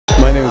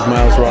name is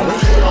Miles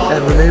Roberts.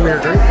 And the name of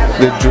your drink?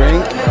 The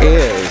drink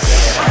is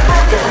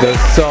the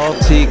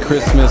Salty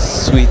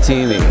Christmas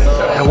Sweetini.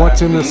 And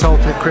what's in the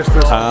Salty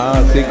Christmas?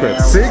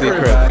 Secrets.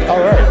 Secrets.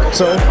 Alright,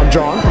 so I'm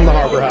John from the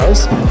Harbour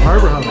House.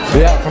 Harbour House?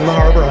 Yeah, from the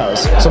Harbour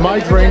House. So my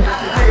drink,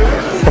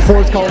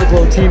 before it's called the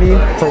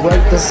Glowtini, for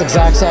right this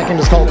exact second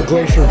is called the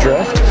Glacier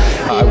Drift.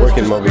 I work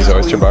in Moby's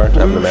Oyster Bar.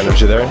 I'm the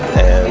manager there,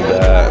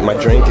 and my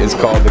drink is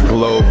called the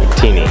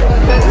Glowtini.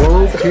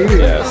 Glowtini?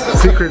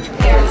 Yes. Secret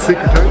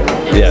drink?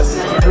 Yes.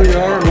 Who you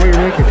are and what you're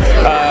making?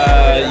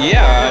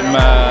 Yeah,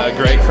 I'm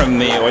Greg from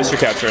the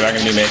Oystercatcher, and I'm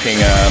going to be making,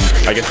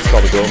 I guess it's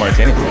called the Glow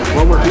Martini.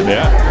 One more thing?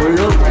 Yeah. Where are you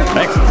going?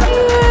 Thanks.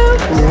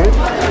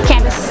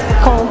 Candace,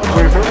 Cole.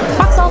 Where are you from?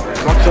 Rock salt.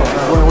 Rock salt.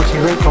 What's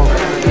your drink called?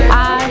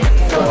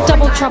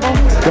 Double trouble.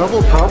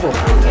 Double trouble.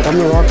 I'm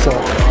the rock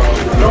salt.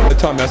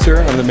 Tom Messer,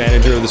 I'm the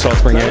manager of the Salt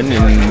Spring Inn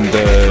and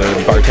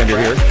the bartender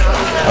here.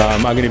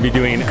 I'm going to be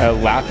doing a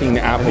Laughing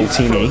Apple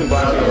Teeny,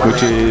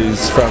 which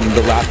is from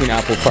the Laughing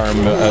Apple Farm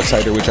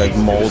cider, which I've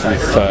mulled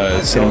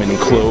with cinnamon and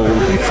clove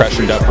and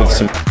freshened up with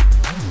some